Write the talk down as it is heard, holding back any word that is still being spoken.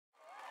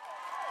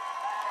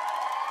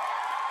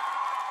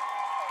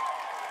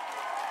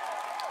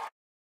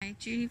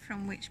Judy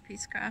from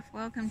Witchpeace Craft.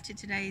 Welcome to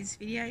today's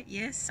video.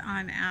 Yes,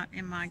 I'm out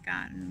in my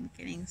garden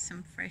getting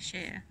some fresh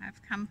air.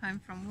 I've come home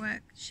from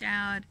work,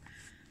 showered,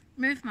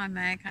 moved my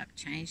makeup,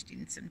 changed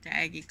in some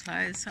daggy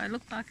clothes, so I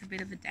look like a bit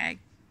of a dag,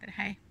 but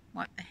hey,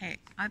 what the heck.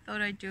 I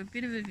thought I'd do a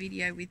bit of a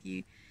video with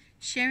you,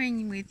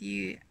 sharing with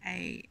you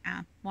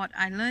what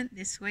I learnt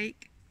this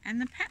week and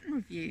the pattern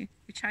review,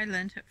 which I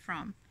learnt it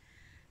from.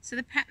 So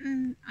the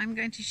pattern I'm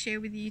going to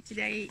share with you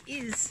today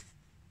is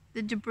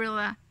the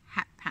Dobrilla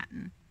Hat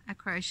pattern, a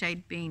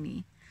crocheted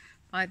beanie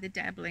by the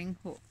Dabbling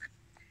hook.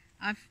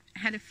 I've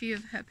had a few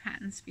of her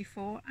patterns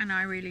before and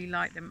I really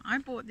like them. I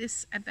bought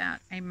this about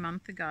a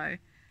month ago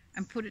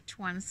and put it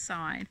to one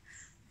side,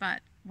 but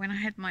when I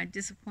had my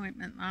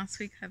disappointment last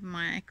week of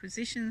my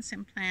acquisitions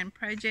and planned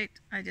project,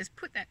 I just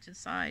put that to the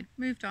side,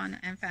 moved on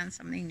and found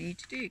something new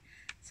to do.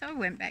 So I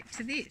went back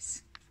to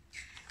this.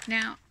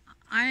 Now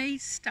I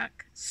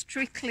stuck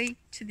strictly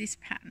to this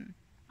pattern.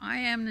 I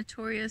am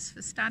notorious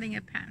for starting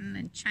a pattern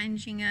and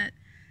changing it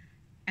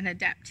and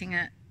adapting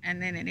it,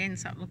 and then it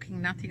ends up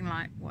looking nothing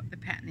like what the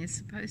pattern is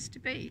supposed to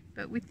be.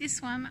 But with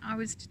this one, I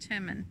was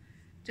determined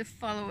to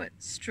follow it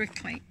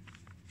strictly.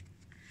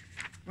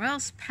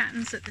 Rail's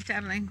patterns at the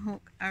Dabbling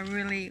hook are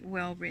really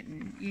well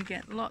written. You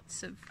get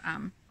lots of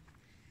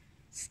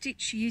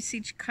stitch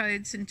usage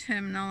codes and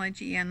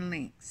terminology and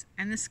links,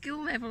 and the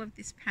skill level of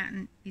this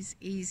pattern is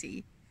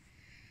easy.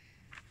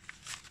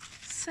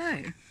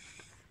 So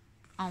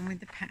on with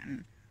the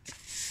pattern.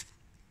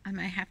 I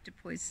may have to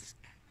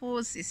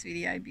pause this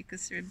video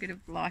because there are a bit of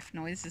life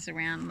noises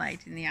around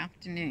late in the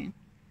afternoon.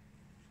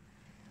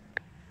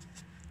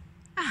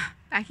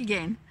 Back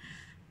again.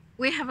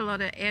 We have a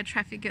lot of air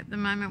traffic at the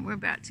moment. We're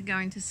about to go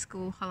into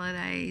school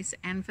holidays,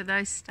 and for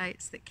those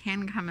states that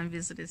can come and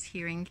visit us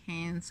here in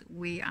Cairns,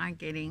 we are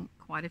getting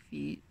quite a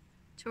few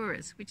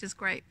tourists, which is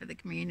great for the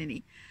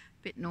community.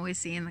 A bit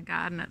noisy in the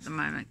garden at the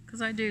moment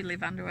because I do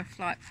live under a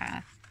flight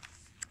path.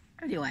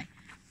 Anyway,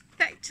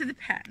 back to the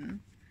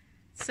pattern.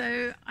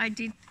 So I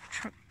did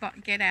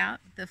get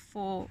out the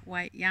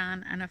 4-weight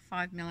yarn and a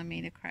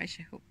 5mm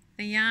crochet hook.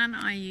 The yarn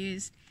I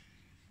used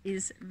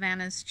is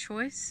Vanna's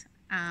Choice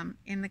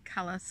in the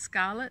colour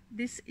Scarlet.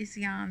 This is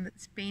yarn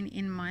that's been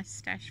in my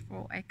stash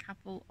for a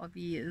couple of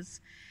years,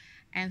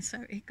 and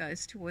so it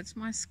goes towards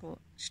my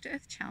Scorched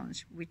Earth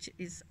challenge, which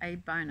is a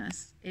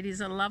bonus. It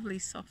is a lovely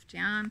soft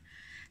yarn.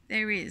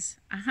 There is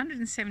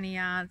 170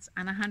 yards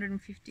and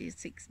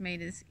 156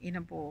 meters in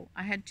a ball.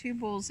 I had 2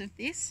 balls of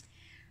this,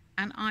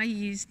 and I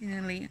used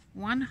nearly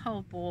 1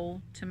 whole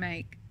ball to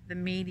make the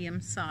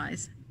medium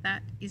size.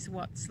 That is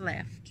what's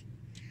left.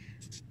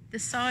 The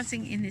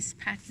sizing in this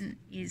pattern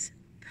is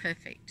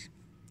perfect.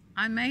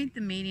 I made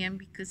the medium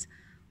because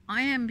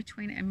I am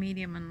between a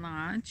medium and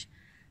large,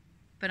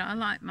 but I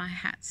like my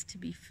hats to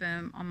be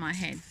firm on my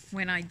head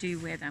when I do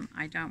wear them.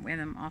 I don't wear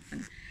them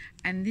often,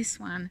 and this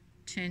one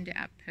turned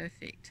out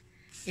perfect.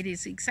 It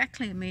is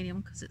exactly a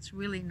medium because it's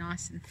really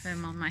nice and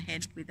firm on my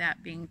head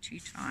without being too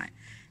tight.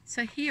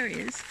 So here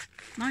is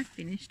my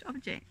finished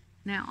object.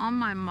 Now on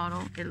my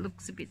model it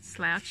looks a bit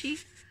slouchy,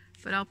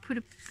 but I'll put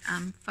a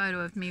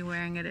photo of me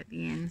wearing it at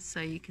the end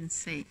so you can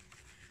see.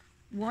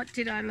 What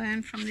did I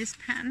learn from this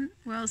pattern?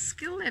 Well,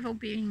 skill level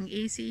being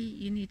easy,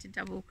 you need to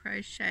double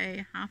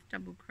crochet, half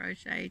double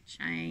crochet,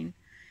 chain,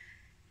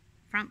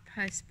 front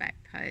post, back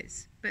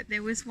post. But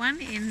there was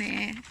one in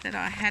there that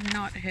I had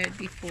not heard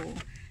before,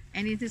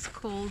 and it is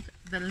called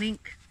the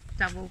link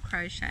double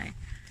crochet.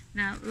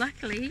 Now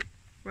luckily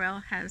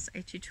Rail has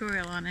a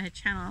tutorial on her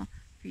channel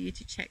for you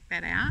to check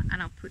that out,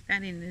 and I'll put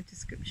that in the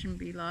description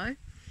below.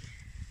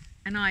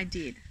 And I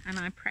did, and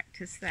I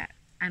practiced that,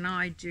 and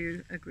I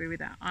do agree with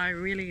that. I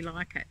really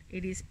like it.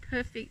 It is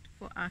perfect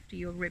for after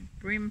your red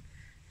brim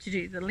to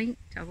do the link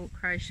double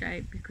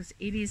crochet, because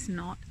it is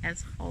not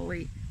as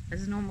holy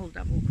as normal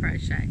double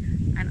crochet,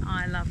 and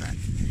I love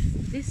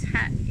it. This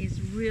hat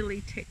is really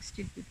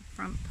textured with the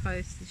front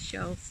post, the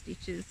shell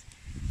stitches,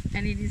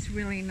 and it is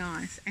really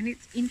nice, and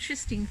it's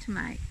interesting to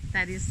make.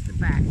 That is the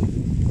back.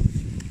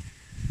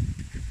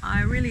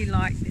 I really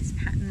like this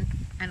pattern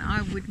and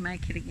I would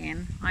make it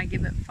again. I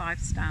give it 5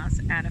 stars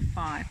out of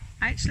 5.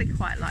 I actually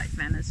quite like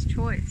Vanna's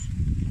Choice,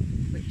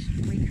 which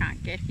we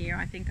can't get here.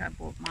 I think I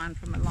bought mine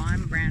from a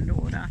Lime brand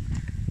order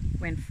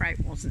when freight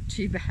wasn't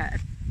too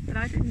bad, but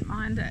I didn't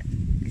mind it.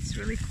 It's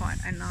really quite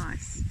a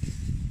nice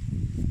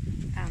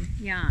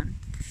yarn.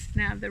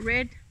 Now the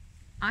red,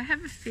 I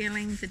have a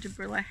feeling the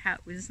Dobrilla Hat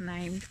was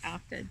named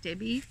after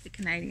Debbie, the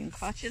Canadian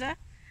crocheter,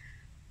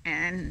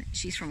 and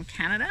she's from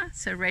Canada,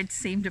 so red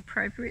seemed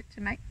appropriate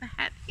to make the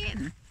hat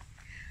in.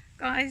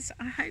 Guys,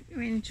 I hope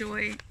you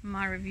enjoy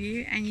my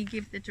review and you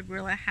give the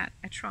Dobrilla Hat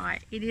a try.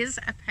 It is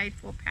a paid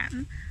for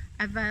pattern,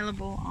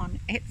 available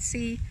on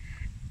Etsy,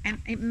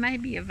 and it may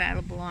be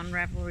available on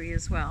Ravelry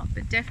as well,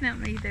 but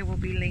definitely there will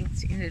be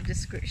links in the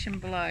description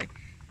below.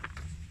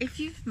 If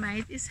you've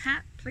made this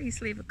hat,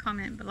 please leave a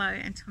comment below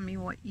and tell me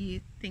what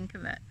you think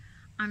of it.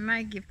 I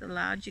may give the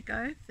large a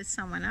go for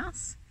someone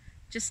else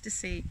just to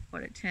see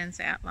what it turns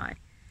out like.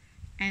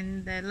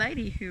 And the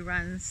lady who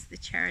runs the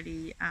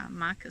charity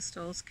Market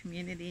Stalls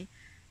community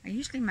I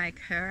usually make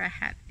her a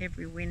hat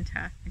every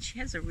winter, and she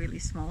has a really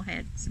small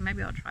head, so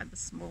maybe I'll try the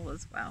small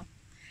as well.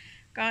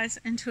 Guys,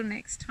 until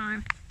next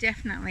time,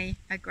 definitely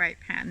a great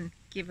pattern.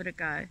 Give it a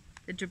go.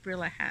 The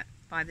Dobrilla Hat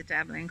by the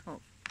Dabbling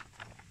Hook.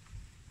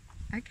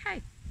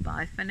 Okay,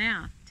 bye for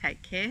now.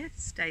 Take care,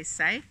 stay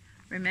safe.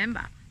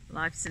 Remember,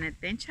 life's an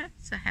adventure,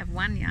 so have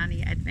one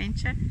yarny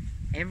adventure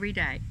every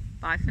day.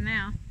 Bye for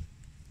now.